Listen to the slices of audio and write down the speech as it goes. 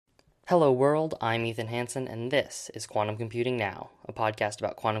Hello, world. I'm Ethan Hansen, and this is Quantum Computing Now, a podcast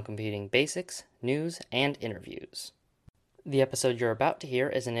about quantum computing basics, news, and interviews. The episode you're about to hear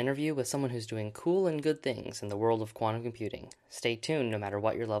is an interview with someone who's doing cool and good things in the world of quantum computing. Stay tuned no matter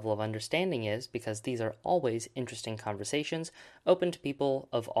what your level of understanding is, because these are always interesting conversations open to people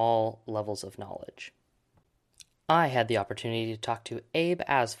of all levels of knowledge. I had the opportunity to talk to Abe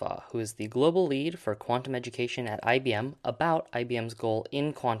Asfa, who is the global lead for quantum education at IBM, about IBM's goal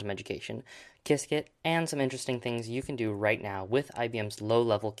in quantum education, Qiskit, and some interesting things you can do right now with IBM's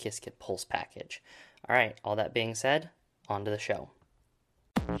low-level Qiskit Pulse package. All right, all that being said, on to the show.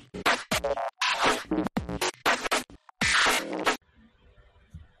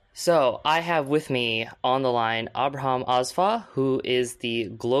 So I have with me on the line Abraham Asfa, who is the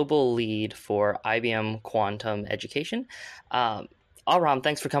global lead for IBM Quantum Education. Abraham,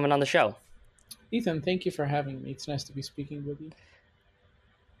 thanks for coming on the show. Ethan, thank you for having me. It's nice to be speaking with you.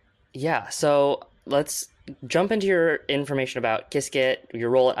 Yeah, so let's jump into your information about Qiskit, your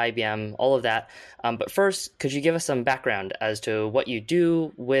role at IBM, all of that. But first, could you give us some background as to what you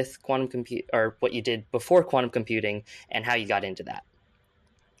do with quantum compute, or what you did before quantum computing, and how you got into that?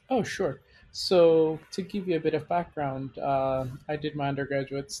 Oh, sure. So, to give you a bit of background, I did my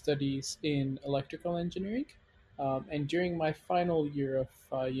undergraduate studies in electrical engineering. And during my final year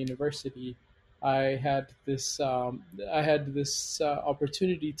of university, I had this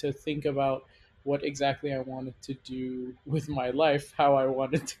opportunity to think about what exactly I wanted to do with my life, how I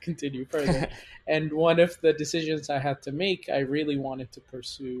wanted to continue further. And one of the decisions I had to make, I really wanted to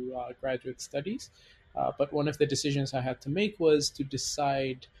pursue graduate studies. But one of the decisions I had to make was to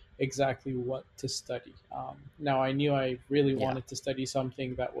decide exactly what to study. Now, I knew I really Yeah, wanted to study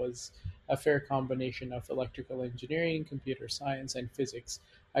something that was a fair combination of electrical engineering, computer science, and physics.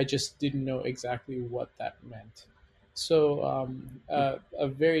 I just didn't know exactly what that meant. So, a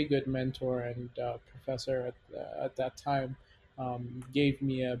very good mentor and professor at that time gave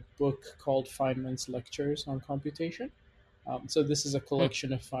me a book called Feynman's Lectures on Computation. So this is a hmm,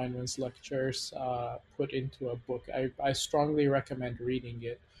 collection of Feynman's lectures put into a book. I strongly recommend reading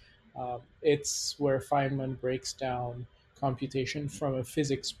it. It's where Feynman breaks down computation from a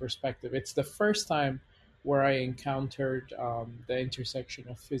physics perspective. It's the first time where I encountered the intersection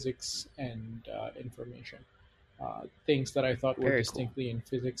of physics and information, things that I thought were very cool. distinctly in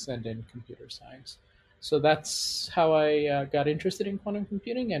physics and in computer science. So that's how I got interested in quantum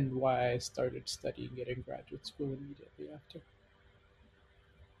computing and why I started studying it in graduate school immediately after.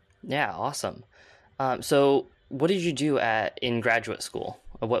 Yeah, awesome. So what did you do in graduate school?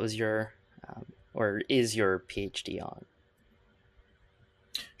 What was your or is your PhD on?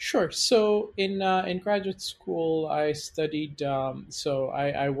 Sure. So in graduate school, I studied.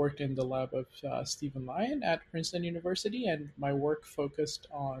 I worked in the lab of Stephen Lyon at Princeton University, and my work focused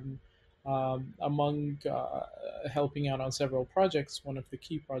on among helping out on several projects. One of the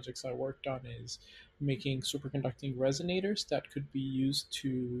key projects I worked on is making superconducting resonators that could be used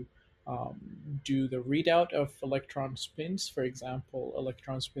to do the readout of electron spins. For example,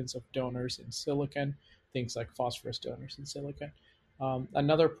 electron spins of donors in silicon, things like phosphorus donors in silicon.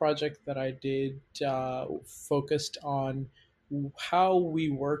 Another project that I did focused on how we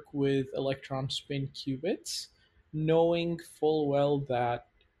work with electron spin qubits, knowing full well that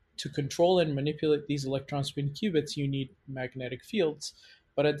to control and manipulate these electron spin qubits, you need magnetic fields.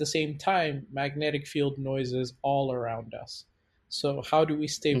 But at the same time, magnetic field noises all around us. So, how do we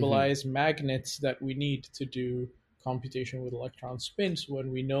Mm-hmm. stabilize magnets that we need to do computation with electron spins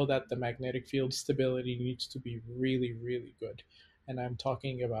when we know that the magnetic field stability needs to be really, really good? And I'm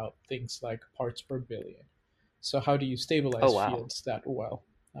talking about things like parts per billion. So how do you Oh stabilize wow, fields that well?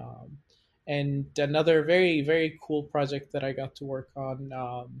 Um, and another very very cool project that I got to work on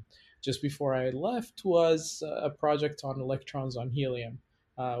just before I left was a project on electrons on helium,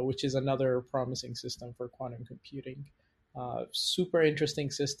 which is another promising system for quantum computing. Super interesting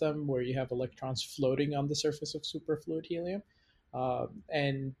system where you have electrons floating on the surface of superfluid helium.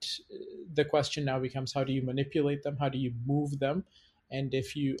 And the question now becomes, how do you manipulate them? How do you move them? And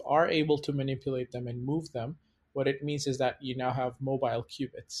if you are able to manipulate them and move them, what it means is that you now have mobile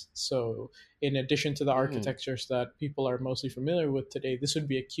qubits. So, in addition to the mm, architectures that people are mostly familiar with today, this would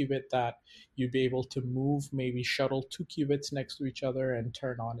be a qubit that you'd be able to move, maybe shuttle two qubits next to each other and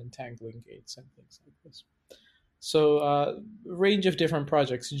turn on entangling gates and things like this. So, range of different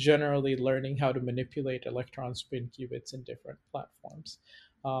projects, generally learning how to manipulate electron spin qubits in different platforms.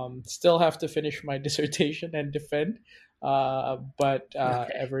 Still have to finish my dissertation and defend, but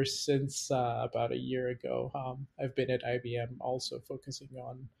okay, ever since about a year ago, I've been at IBM also focusing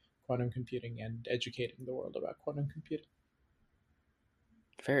on quantum computing and educating the world about quantum computing.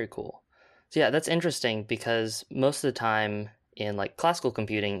 very cool. So yeah, that's interesting because most of the time in like classical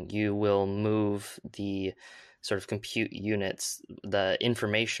computing, you will move the sort of compute units, the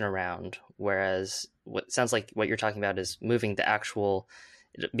information around, whereas what sounds like what you're talking about is moving the actual,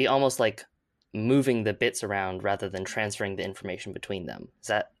 it'd be almost like moving the bits around rather than transferring the information between them. Is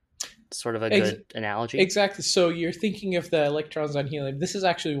that sort of a Ex- good analogy? exactly. So you're thinking of the electrons on helium. This is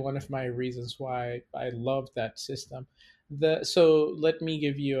actually one of my reasons why I love that system. So let me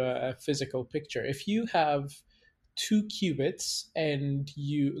give you a physical picture. If you have two qubits and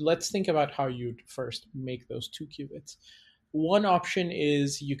you let's think about how you'd first make those two qubits. One option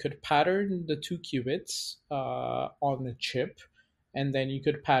is you could pattern the two qubits on a chip, and then you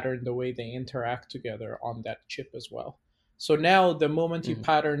could pattern the way they interact together on that chip as well. So now, the moment you Hmm.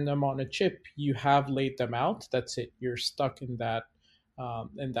 pattern them on a chip, you have laid them out. That's it. You're stuck in that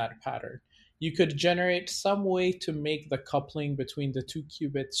pattern. You could generate some way to make the coupling between the two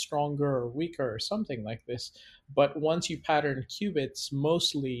qubits stronger or weaker or something like this. But once you pattern qubits,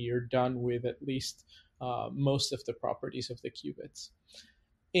 mostly you're done with at least most of the properties of the qubits.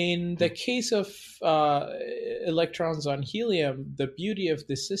 In the Hmm. case of electrons on helium, the beauty of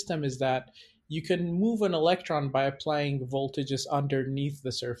this system is that you can move an electron by applying voltages underneath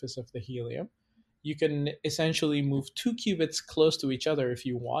the surface of the helium. You can essentially move two qubits close to each other if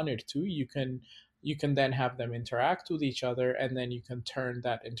you wanted to. You can then have them interact with each other, and then you can turn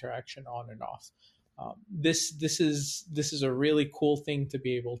that interaction on and off. This is a really cool thing to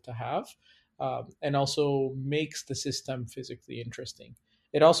be able to have, and also makes the system physically interesting.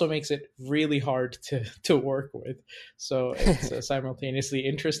 It also makes it really hard to work with. So it's a simultaneously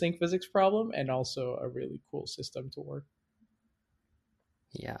interesting physics problem and also a really cool system to work.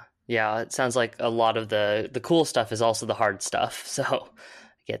 Yeah. Yeah, it sounds like a lot of the cool stuff is also the hard stuff. So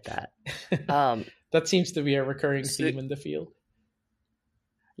I get that. Um, That seems to be a recurring so theme in the field.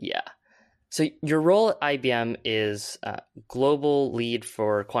 yeah. So your role at IBM is global lead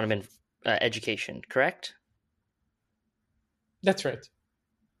for education, correct? That's right.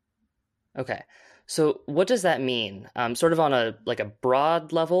 Okay. So what does that mean? Sort of on a like a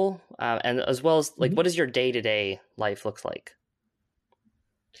broad level, and as well as like Mhm. what does your day-to-day life looks like?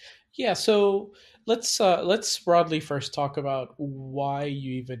 Yeah, so let's broadly first talk about why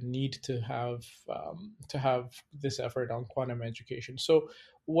you even need to have this effort on quantum education. So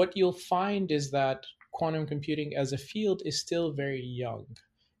what you'll find is that quantum computing as a field is still very young.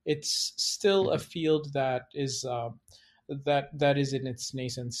 It's still a Hmm. field that is in its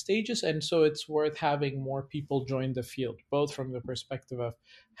nascent stages, and so it's worth having more people join the field, both from the perspective of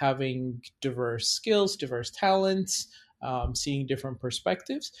having diverse skills, diverse talents, seeing different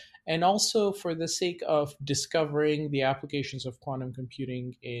perspectives, and also for the sake of discovering the applications of quantum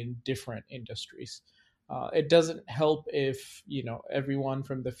computing in different industries. It doesn't help if everyone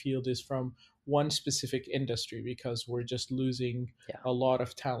from the field is from one specific industry, because we're just losing Yeah. a lot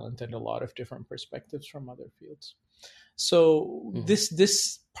of talent and a lot of different perspectives from other fields. So Hmm. this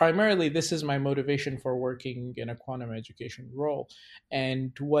is my motivation for working in a quantum education role.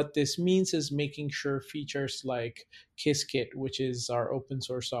 And what this means is making sure features like Qiskit, which is our open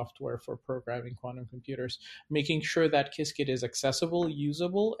source software for programming quantum computers, making sure that Qiskit is accessible,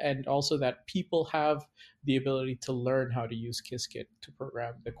 usable, and also that people have the ability to learn how to use Qiskit to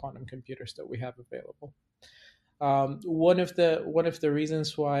program the quantum computers that we have available. One of the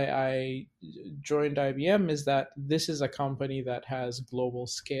reasons why I joined IBM is that this is a company that has global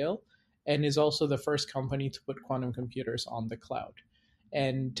scale and is also the first company to put quantum computers on the cloud.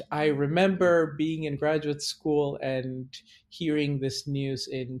 And I remember being in graduate school and hearing this news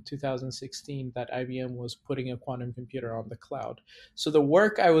in 2016 that IBM was putting a quantum computer on the cloud. So the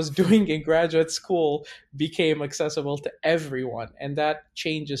work I was doing in graduate school became accessible to everyone, and that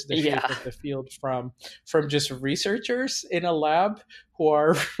changes the shape Yeah. of the field from just researchers in a lab who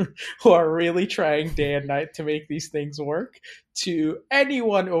are who are really trying day and night to make these things work, to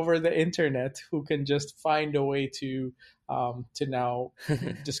anyone over the internet who can just find a way to now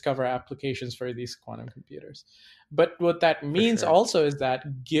discover applications for these quantum computers. But what that For means sure. also is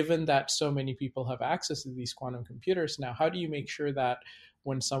that, given that so many people have access to these quantum computers now, how do you make sure that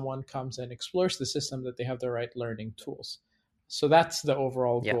when someone comes and explores the system, that they have the right learning tools? So that's the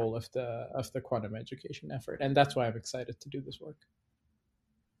overall Yeah. goal of the quantum education effort, and that's why I'm excited to do this work.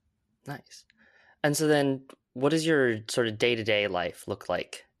 Nice. And so then what does your sort of day-to-day life look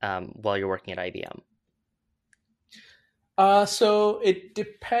like while you're working at IBM? So it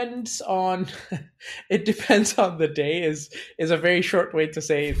depends on it depends on the day is a very short way to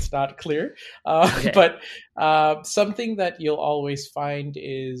say it's not clear. Okay. But something that you'll always find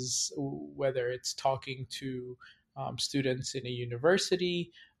is whether it's talking to students in a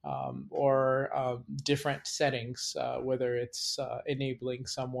university, or different settings, whether it's enabling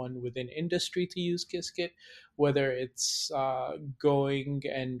someone within industry to use Qiskit, whether it's going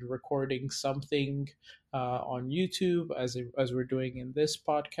and recording something on YouTube, as we're doing in this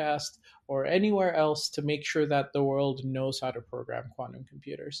podcast, or anywhere else to make sure that the world knows how to program quantum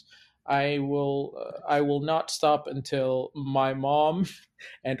computers. I will not stop until my mom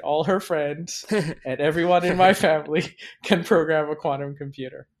and all her friends and everyone in my family can program a quantum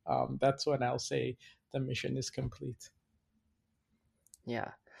computer. That's when I'll say the mission is complete.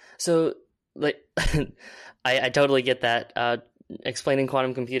 Yeah. So, like, I totally get that. Explaining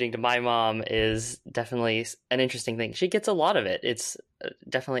quantum computing to my mom is definitely an interesting thing. She gets a lot of it. It's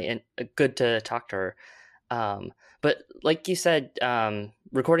definitely good to talk to her. But like you said,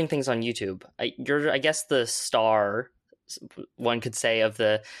 recording things on YouTube, you're, I guess, the star, one could say, of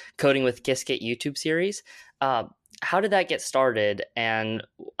the Coding with Qiskit YouTube series. How did that get started, and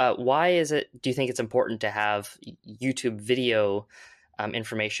why is it? Do you think it's important to have YouTube video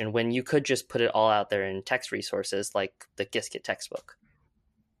information when you could just put it all out there in text resources like the Qiskit textbook?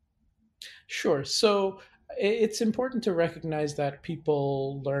 Sure. So it's important to recognize that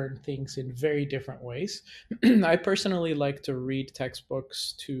people learn things in very different ways. I personally like to read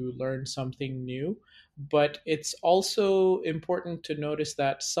textbooks to learn something new, but it's also important to notice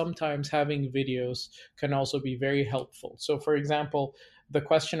that sometimes having videos can also be very helpful. So, for example, the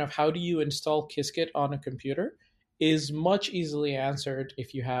question of how do you install Qiskit on a computer is much easily answered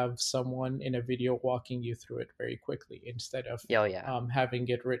if you have someone in a video walking you through it very quickly instead of Oh yeah, having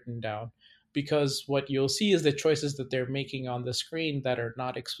it written down, because what you'll see is the choices that they're making on the screen that are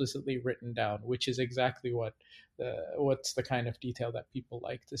not explicitly written down, which is exactly what's the kind of detail that people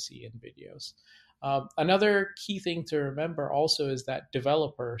like to see in videos. Another key thing to remember also is that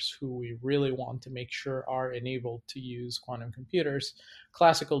developers who we really want to make sure are enabled to use quantum computers,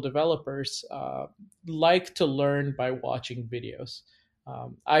 classical developers, like to learn by watching videos.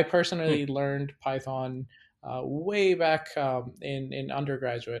 I personally learned Python way back in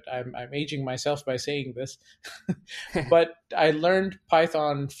undergraduate. I'm aging myself by saying this, but I learned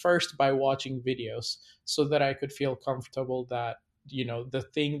Python first by watching videos so that I could feel comfortable that the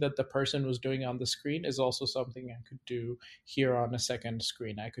thing that the person was doing on the screen is also something I could do here on a second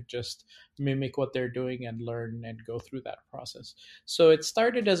screen. I could just mimic what they're doing and learn and go through that process. So it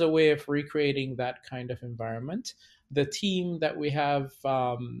started as a way of recreating that kind of environment. The team that we have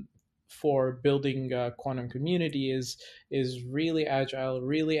for building a quantum community is really agile,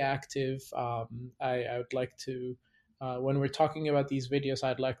 really active. I would like to, when we're talking about these videos,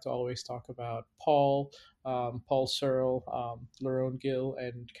 I'd like to always talk about Paul Searle, Lerone Gill,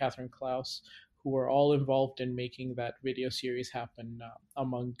 and Catherine Klaus, who were all involved in making that video series happen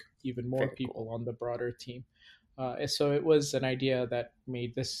among even more very people cool. on the broader team. So it was an idea that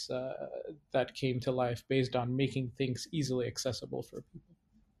made this that came to life based on making things easily accessible for people.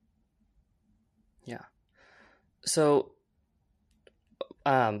 Yeah. So,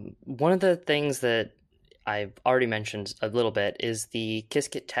 one of the things that I've already mentioned a little bit is the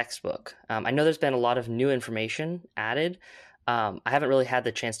Qiskit textbook. I know there's been a lot of new information added. I haven't really had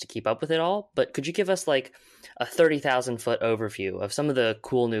the chance to keep up with it all, but could you give us like a 30,000-foot overview of some of the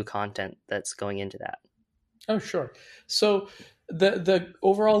cool new content that's going into that? Oh, sure. So the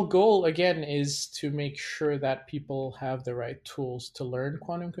overall goal again is to make sure that people have the right tools to learn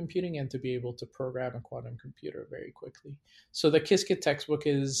quantum computing and to be able to program a quantum computer very quickly. So the Qiskit textbook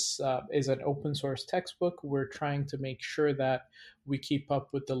is an open source textbook. We're trying to make sure that we keep up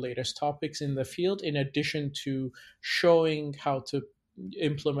with the latest topics in the field, in addition to showing how to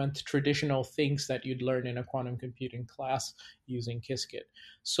implement traditional things that you'd learn in a quantum computing class using Qiskit.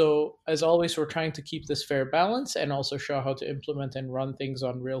 So, as always, we're trying to keep this fair balance and also show how to implement and run things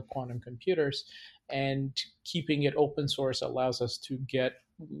on real quantum computers. And keeping it open source allows us to get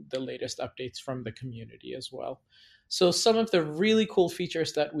the latest updates from the community as well. So, some of the really cool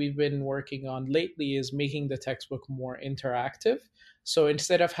features that we've been working on lately is making the textbook more interactive. So,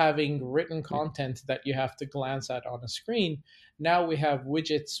 instead of having written content that you have to glance at on a screen, now we have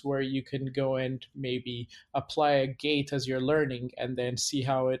widgets where you can go and maybe apply a gate as you're learning and then see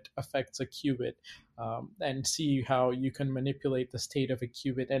how it affects a qubit, and see how you can manipulate the state of a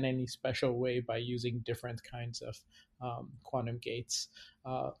qubit in any special way by using different kinds of quantum gates.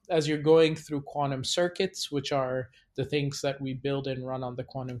 As you're going through quantum circuits, which are the things that we build and run on the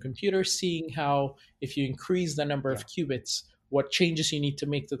quantum computer, seeing how if you increase the number Yeah. of qubits, what changes you need to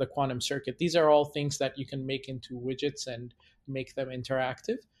make to the quantum circuit. These are all things that you can make into widgets and make them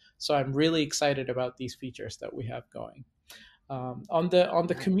interactive. So I'm really excited about these features that we have going. On the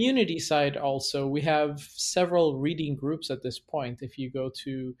Nice. community side, also we have several reading groups at this point. If you go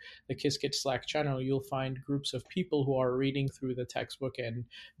to the Qiskit Slack channel, you'll find groups of people who are reading through the textbook and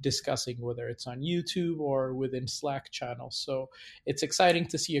discussing, whether it's on YouTube or within Slack channels. So it's exciting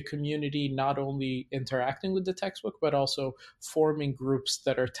to see a community not only interacting with the textbook, but also forming groups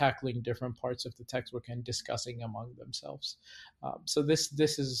that are tackling different parts of the textbook and discussing among themselves. So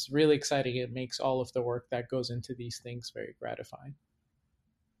this is really exciting. It makes all of the work that goes into these things very gratifying.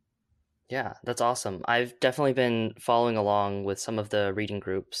 Yeah, that's awesome. I've definitely been following along with some of the reading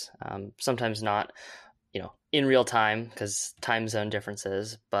groups. Sometimes not, in real time because time zone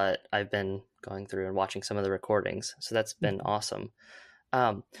differences, but I've been going through and watching some of the recordings. So that's been awesome.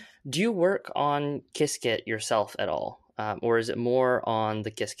 Um, do you work on Qiskit yourself at all? Or is it more on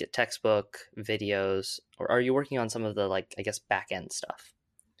the Qiskit textbook, videos, or are you working on some of the, like, I guess, back end stuff?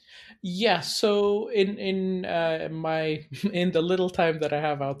 Yeah, so in my in the little time that I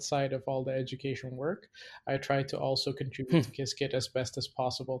have outside of all the education work, I try to also contribute Hmm. to Qiskit as best as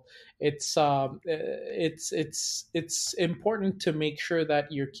possible. It's important to make sure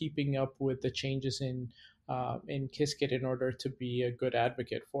that you're keeping up with the changes in Qiskit in order to be a good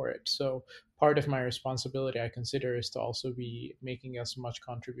advocate for it. So part of my responsibility, I consider, is to also be making as much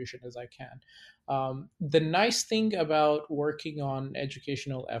contribution as I can. The nice thing about working on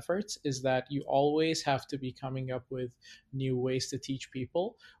educational efforts is that you always have to be coming up with new ways to teach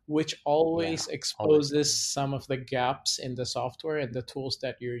people, which Yeah, always always exposes learning. some of the gaps in the software and the tools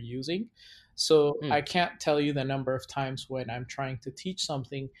that you're using. So Hmm. I can't tell you the number of times when I'm trying to teach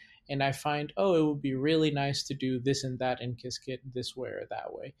something and I find, oh, it would be really nice to do this and that in Qiskit this way or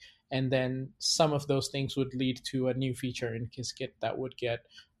that way. And then some of those things would lead to a new feature in Qiskit that would get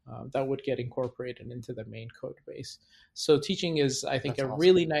incorporated into the main code base. So teaching is, I think, That's a awesome.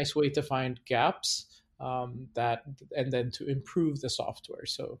 really nice way to find gaps that, and then to improve the software.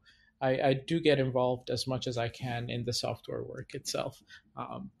 So I do get involved as much as I can in the software work itself,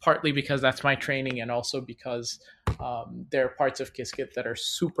 partly because that's my training, and also because there are parts of Qiskit that are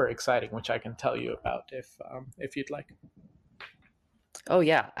super exciting, which I can tell you about if you'd like. Oh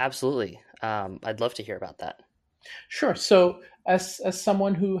yeah, absolutely. I'd love to hear about that. Sure. So, as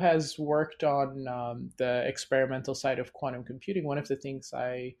someone who has worked on the experimental side of quantum computing, one of the things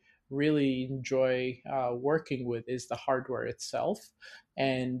I really enjoy working with is the hardware itself.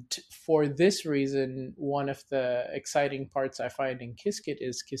 And for this reason, one of the exciting parts I find in Qiskit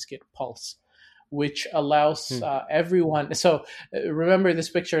is Qiskit Pulse, which allows Hmm. everyone. So, remember this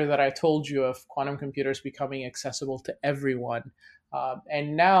picture that I told you of quantum computers becoming accessible to everyone.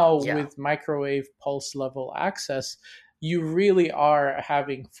 And now, Yeah. with microwave pulse level access, you really are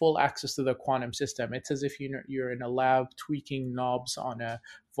having full access to the quantum system. It's as if you're in a lab tweaking knobs on a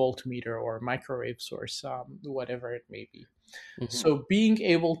voltmeter or microwave source, whatever it may be. Hmm. So being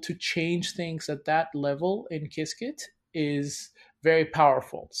able to change things at that level in Qiskit is very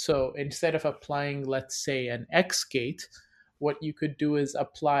powerful. So instead of applying, let's say, an X gate, what you could do is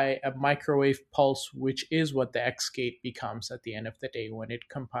apply a microwave pulse, which is what the X gate becomes at the end of the day when it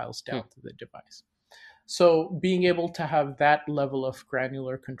compiles Hmm. down to the device. So being able to have that level of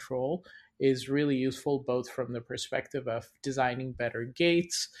granular control is really useful, both from the perspective of designing better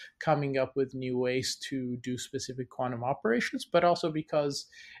gates, coming up with new ways to do specific quantum operations, but also because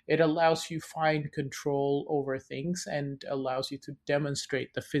it allows you fine control over things and allows you to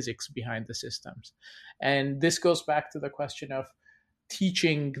demonstrate the physics behind the systems. And this goes back to the question of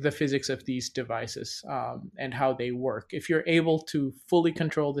teaching the physics of these devices and how they work. If you're able to fully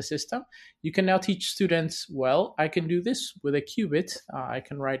control the system, you can now teach students, well, I can do this with a qubit. I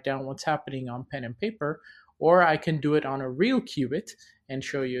can write down what's happening on pen and paper, or I can do it on a real qubit and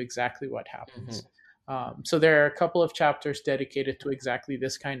show you exactly what Hmm. happens. So there are a couple of chapters dedicated to exactly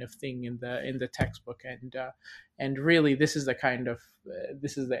this kind of thing in the textbook, and really this is the kind of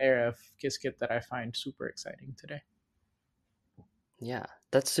this is the area of Qiskit that I find super exciting today. Yeah,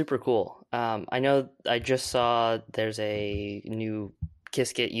 that's super cool. I know I just saw there's a new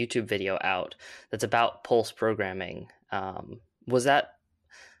Qiskit YouTube video out that's about pulse programming. Was that,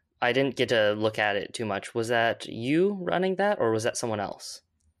 I didn't get to look at it too much. Was that you running that, or was that someone else?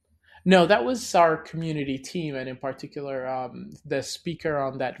 No, that was our community team, and in particular, the speaker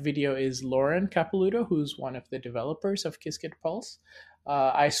on that video is Lauren Capeluto, who's one of the developers of Qiskit Pulse.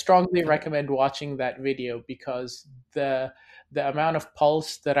 I strongly Okay. recommend watching that video because the amount of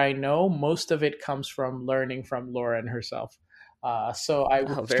Pulse that I know, most of it comes from learning from Lauren herself. So I would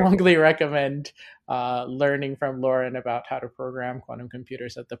Oh, very cool. strongly recommend learning from Lauren about how to program quantum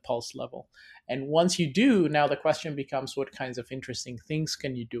computers at the Pulse level. And once you do, now the question becomes, what kinds of interesting things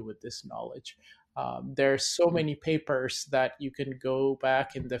can you do with this knowledge? There's so many papers that you can go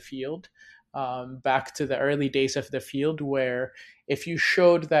back in the field, back to the early days of the field, where if you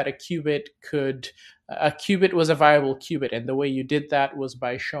showed that a qubit was a viable qubit, and the way you did that was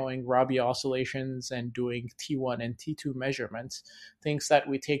by showing Rabi oscillations and doing T1 and T2 measurements, things that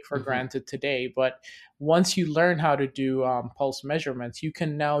we take for Mm-hmm. granted today. But once you learn how to do pulse measurements, you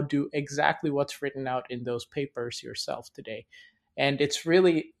can now do exactly what's written out in those papers yourself today. And it's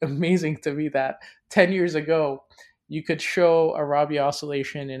really amazing to me that 10 years ago, you could show a Rabi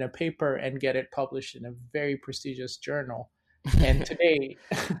oscillation in a paper and get it published in a very prestigious journal. And today,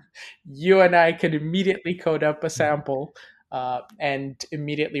 you and I can immediately code up a sample and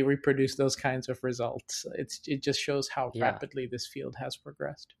immediately reproduce those kinds of results. It just shows how Yeah. rapidly this field has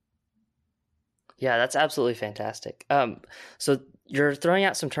progressed. Yeah, that's absolutely fantastic. So you're throwing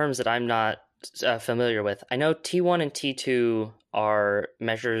out some terms that I'm not familiar with. I know T1 and T2 are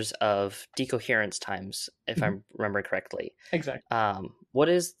measures of decoherence times, if I Mhm. remember correctly. Exactly. What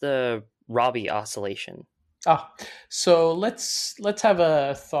is the Rabi oscillation? So let's have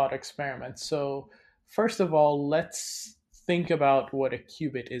a thought experiment. So first of all, let's think about what a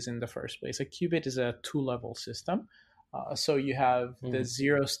qubit is in the first place. A qubit is a two-level system. So you have the Mm,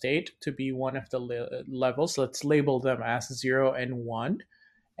 zero state to be one of the levels. Let's label them as 0 and 1.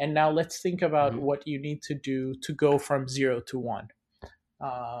 And now let's think about mhm. what you need to do to go from 0 to 1.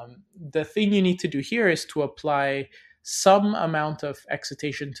 The thing you need to do here is to apply some amount of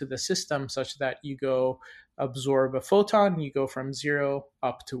excitation to the system such that you go absorb a photon, you go from 0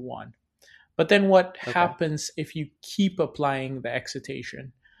 up to 1. But then what Okay. happens if you keep applying the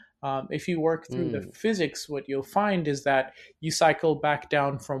excitation? If you work through the Mm, physics, what you'll find is that you cycle back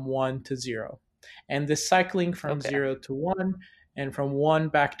down from 1 to 0. And this cycling from okay. 0 to 1 and from 1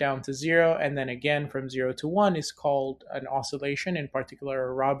 back down to 0, and then again from 0 to 1 is called an oscillation, in particular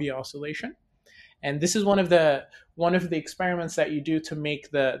a Rabi oscillation. And this is one of the experiments that you do to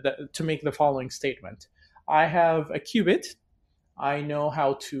make the following statement. I have a qubit. I know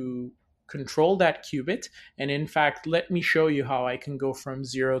how to control that qubit. And in fact, let me show you how I can go from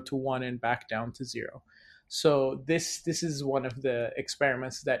 0 to 1 and back down to 0. So this is one of the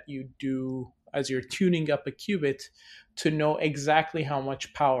experiments that you do as you're tuning up a qubit to know exactly how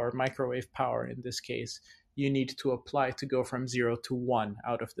much power, microwave power in this case, you need to apply to go from 0 to 1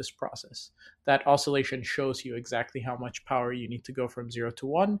 out of this process. That oscillation shows you exactly how much power you need to go from 0 to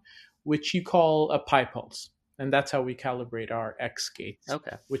 1, which you call a pi pulse. And that's how we calibrate our X gates,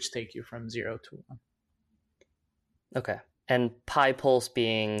 Okay. which take you from 0 to 1. Okay. And pi pulse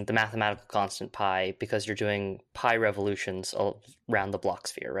being the mathematical constant pi because you're doing pi revolutions around the Bloch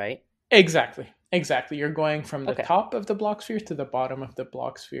sphere, right? Exactly. Exactly. You're going from the Okay. top of the Bloch sphere to the bottom of the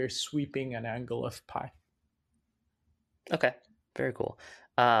Bloch sphere, sweeping an angle of pi. Okay. Very cool.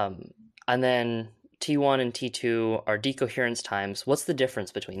 And then T1 and T2 are decoherence times. What's the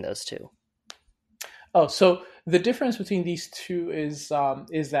difference between those two? Oh, so the difference between these two is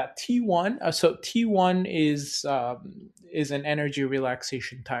that T1. So T1 is an energy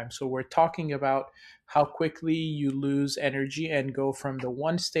relaxation time. So we're talking about how quickly you lose energy and go from the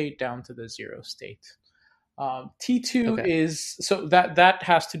one state down to the zero state. T2 Okay. is so that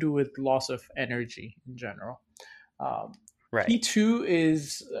has to do with loss of energy in general. Um, Right. T2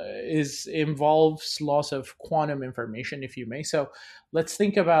 is involves loss of quantum information, if you may. So let's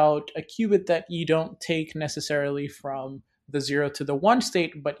think about a qubit that you don't take necessarily from the 0 to the 1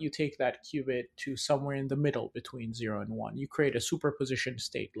 state, but you take that qubit to somewhere in the middle between 0 and 1. You create a superposition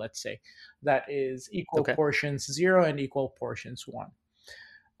state, let's say, that is equal Okay. portions 0 and equal portions 1.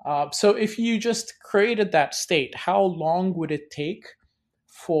 So if you just created that state, how long would it take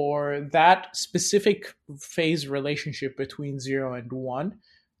for that specific phase relationship between 0 and 1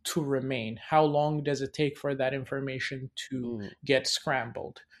 to remain? How long does it take for that information to Mm, get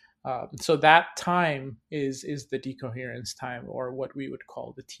scrambled? So that time is the decoherence time, or what we would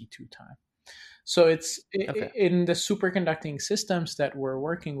call the T2 time. So it's okay. in the superconducting systems that we're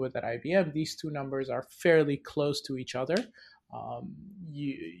working with at IBM. These two numbers are fairly close to each other.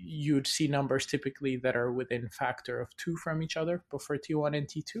 You'd see numbers typically that are within factor of 2 from each other, but for T1 and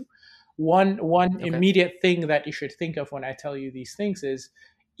T2. One Okay. immediate thing that you should think of when I tell you these things is,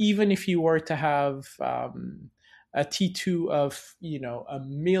 even if you were to have a T2 of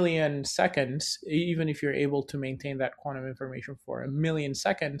 1,000,000 seconds, even if you're able to maintain that quantum information for 1,000,000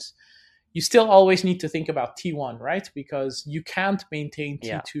 seconds, you still always need to think about T1, right? Because you can't maintain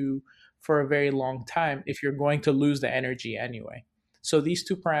Yeah. T2 for a very long time if you're going to lose the energy anyway. So these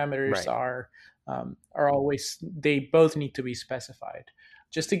two parameters Right. are always, they both need to be specified.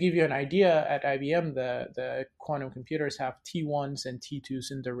 Just to give you an idea, at IBM, the quantum computers have T1s and T2s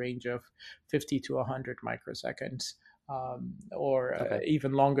in the range of 50 to 100 microseconds, or Okay.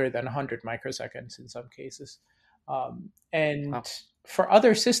 even longer than 100 microseconds in some cases. And Wow. for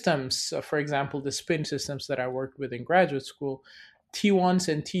other systems, for example, the spin systems that I worked with in graduate school, T1s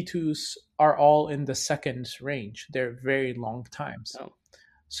and T2s are all in the seconds range. They're very long times. Oh,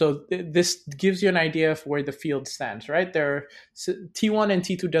 So this gives you an idea of where the field stands, right? T1 and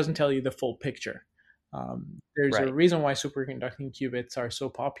T2 doesn't tell you the full picture. There's a right. reason why superconducting qubits are so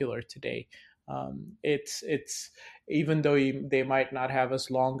popular today. It's even though they might not have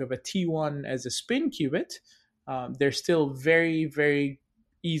as long of a T1 as a spin qubit, they're still very, very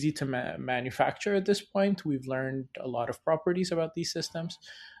easy to manufacture at this point. We've learned a lot of properties about these systems.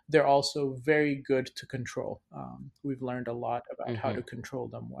 They're also very good to control. We've learned a lot about how to Mm-hmm. control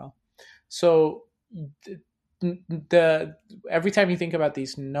them well. So the every time you think about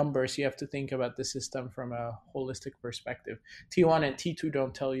these numbers, you have to think about the system from a holistic perspective. T1 and T2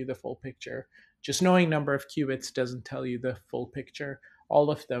 don't tell you the full picture. Just knowing number of qubits doesn't tell you the full picture.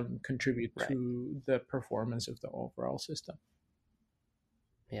 All of them contribute Right. to the performance of the overall system.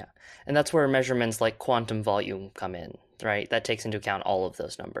 Yeah. And that's where measurements like quantum volume come in, right? That takes into account all of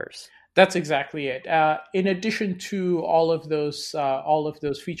those numbers. That's exactly it. In addition to all of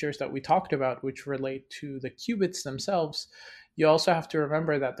those features that we talked about, which relate to the qubits themselves, you also have to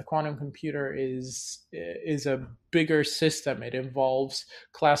remember that the quantum computer is a bigger system. It involves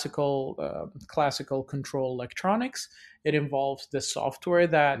classical control electronics. It involves the software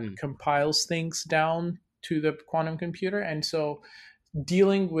that Mm. compiles things down to the quantum computer, and so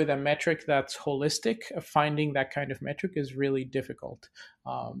dealing with a metric that's holistic, finding that kind of metric is really difficult.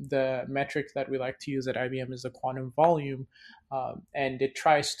 The metric that we like to use at IBM is the quantum volume, and it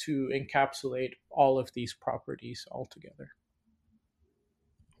tries to encapsulate all of these properties altogether.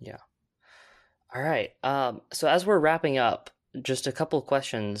 Yeah. All right. So as we're wrapping up, just a couple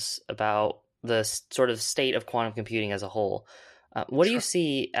questions about the sort of state of quantum computing as a whole. What do you Sure.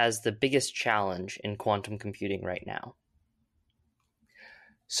 see as the biggest challenge in quantum computing right now?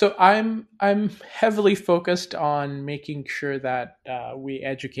 So I'm heavily focused on making sure that we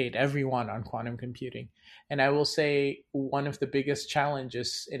educate everyone on quantum computing, and I will say one of the biggest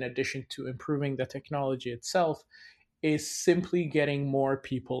challenges, in addition to improving the technology itself, is simply getting more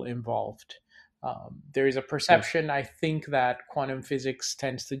people involved. There is a Hmm. perception, I think, that quantum physics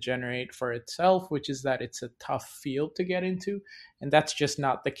tends to generate for itself, which is that it's a tough field to get into, and that's just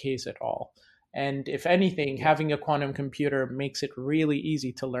not the case at all. And if anything, Yeah. having a quantum computer makes it really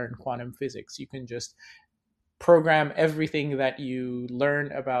easy to learn quantum physics. You can just program everything that you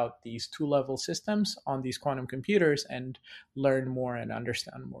learn about these two-level systems on these quantum computers and learn more and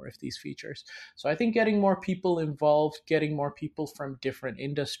understand more of these features. So I think getting more people involved, getting more people from different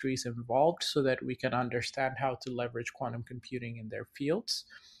industries involved so that we can understand how to leverage quantum computing in their fields.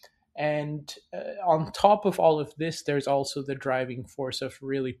 And on top of all of this, there's also the driving force of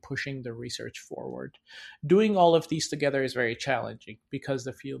really pushing the research forward. Doing all of these together is very challenging because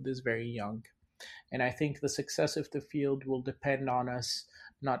the field is very young. And I think the success of the field will depend on us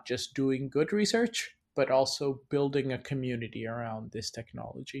not just doing good research, but also building a community around this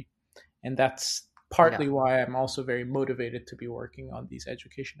technology. And that's Yeah. partly why I'm also very motivated to be working on these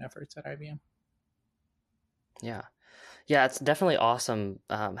education efforts at IBM. Yeah. Yeah, it's definitely awesome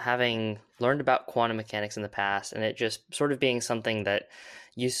having learned about quantum mechanics in the past, and it just sort of being something that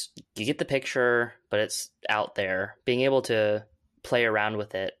you get the picture, but it's out there. Being able to play around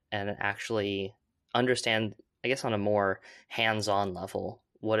with it and actually understand, I guess, on a more hands-on level,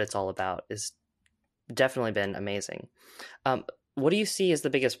 what it's all about is definitely been amazing. Um, what do you see as the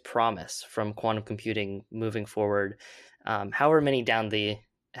biggest promise from quantum computing moving forward? However many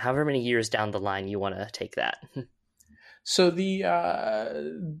however many years down the line you want to take that. So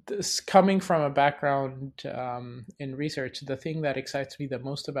this coming from a background in research, the thing that excites me the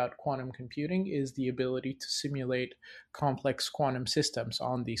most about quantum computing is the ability to simulate complex quantum systems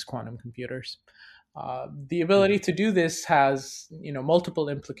on these quantum computers. The ability Mhm. to do this has, multiple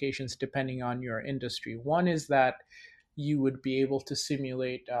implications depending on your industry. One is that you would be able to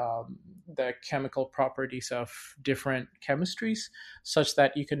simulate the chemical properties of different chemistries such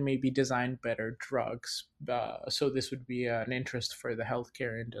that you can maybe design better drugs. So this would be an interest for the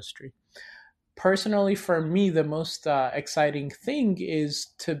healthcare industry. Personally, for me, the most exciting thing is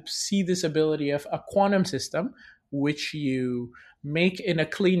to see this ability of a quantum system, which you make in a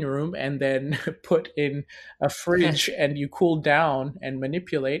clean room and then put in a fridge and you cool down and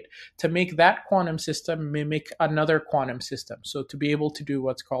manipulate to make that quantum system mimic another quantum system. So, to be able to do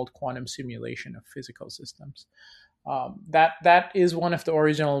what's called quantum simulation of physical systems. That is one of the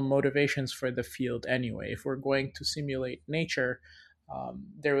original motivations for the field anyway. If we're going to simulate nature,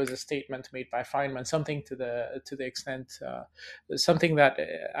 there was a statement made by Feynman, something to the extent, something that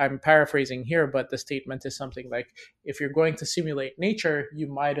I'm paraphrasing here, but the statement is something like, if you're going to simulate nature, you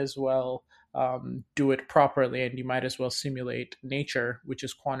might as well do it properly, and you might as well simulate nature, which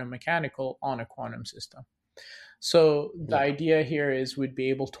is quantum mechanical, on a quantum system. So the Yeah. idea here is we'd be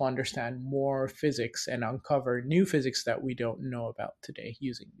able to understand more physics and uncover new physics that we don't know about today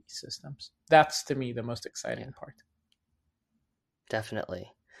using these systems. That's, to me, the most Yeah. exciting part.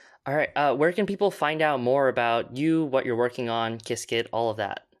 Definitely. All right. Where can people find out more about you, what you're working on, Qiskit, all of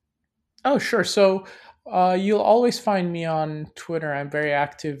that? Oh, sure. So you'll always find me on Twitter. I'm very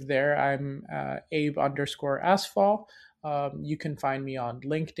active there. I'm Abe_Asfall. You can find me on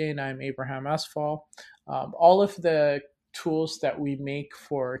LinkedIn. I'm Abraham Asfall. All of the tools that we make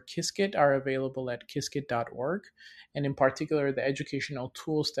for Qiskit are available at qiskit.org. And in particular, the educational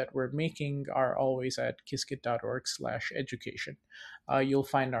tools that we're making are always at qiskit.org/education. You'll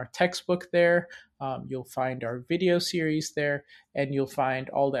find our textbook there. You'll find our video series there, and you'll find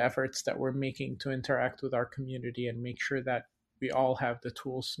all the efforts that we're making to interact with our community and make sure that we all have the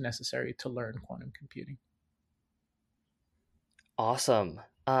tools necessary to learn quantum computing. Awesome.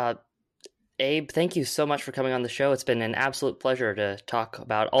 Abe, thank you so much for coming on the show. It's been an absolute pleasure to talk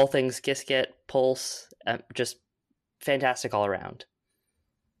about all things Qiskit, Pulse, just fantastic all around.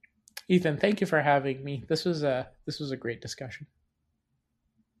 Ethan, thank you for having me. This was a great discussion.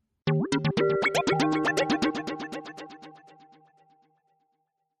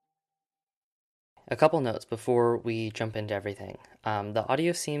 A couple notes before we jump into everything. The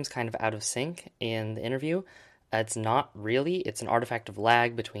audio seems kind of out of sync in the interview. It's not really. It's an artifact of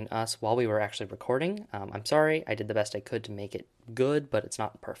lag between us while we were actually recording. I'm sorry. I did the best I could to make it good, but it's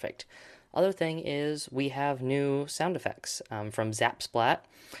not perfect. Other thing is we have new sound effects from Zapsplat.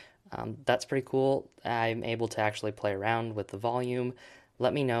 That's pretty cool. I'm able to actually play around with the volume.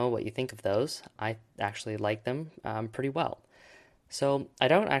 Let me know what you think of those. I actually like them pretty well. So, I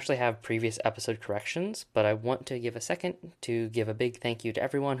don't actually have previous episode corrections, but I want to give a second to give a big thank you to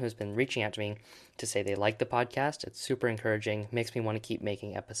everyone who's been reaching out to me to say they like the podcast. It's super encouraging, makes me want to keep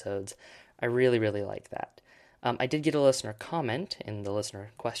making episodes. I really, really like that. I did get a listener comment in the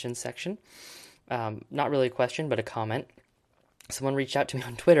listener questions section. Not really a question, but a comment. Someone reached out to me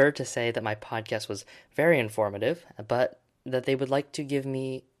on Twitter to say that my podcast was very informative, but that they would like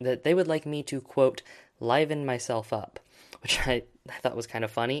me to, quote, liven myself up, which I thought was kind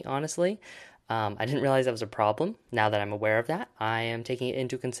of funny, honestly. I didn't realize that was a problem. Now that I'm aware of that, I am taking it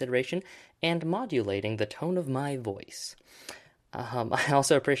into consideration and modulating the tone of my voice. I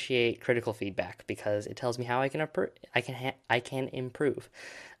also appreciate critical feedback because it tells me how I can improve.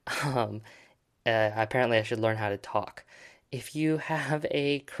 Um, Apparently, I should learn how to talk. If you have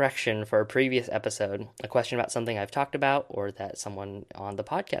a correction for a previous episode, a question about something I've talked about, or that someone on the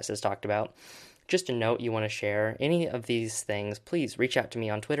podcast has talked about, just a note you want to share, any of these things, please reach out to me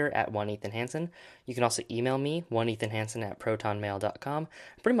on Twitter at OneEthanHansen. You can also email me, oneethanhansen@protonmail.com.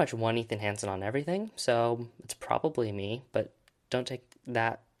 Pretty much one Ethan Hansen on everything, so it's probably me, but don't take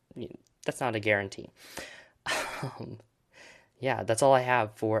that. That's not a guarantee. Yeah, that's all I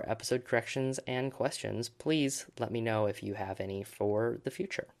have for episode corrections and questions. Please let me know if you have any for the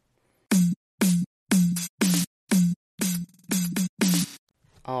future.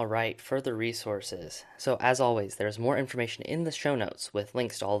 All right, further resources. So, as always, there's more information in the show notes with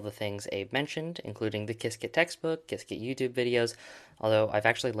links to all the things Abe mentioned, including the Qiskit textbook, Qiskit YouTube videos, although I've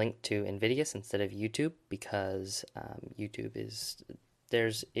actually linked to Nvidius instead of YouTube because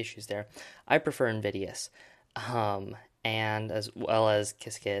there's issues there. I prefer Nvidius. And as well as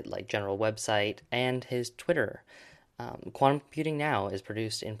Qiskit, like general website, and his Twitter. Quantum Computing Now is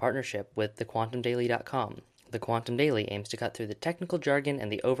produced in partnership with thequantumdaily.com. The Quantum Daily aims to cut through the technical jargon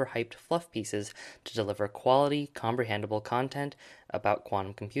and the overhyped fluff pieces to deliver quality, comprehensible content about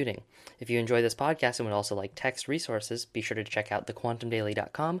quantum computing. If you enjoy this podcast and would also like text resources, be sure to check out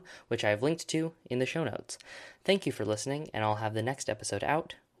thequantumdaily.com, which I have linked to in the show notes. Thank you for listening, and I'll have the next episode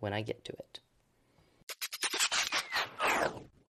out when I get to it.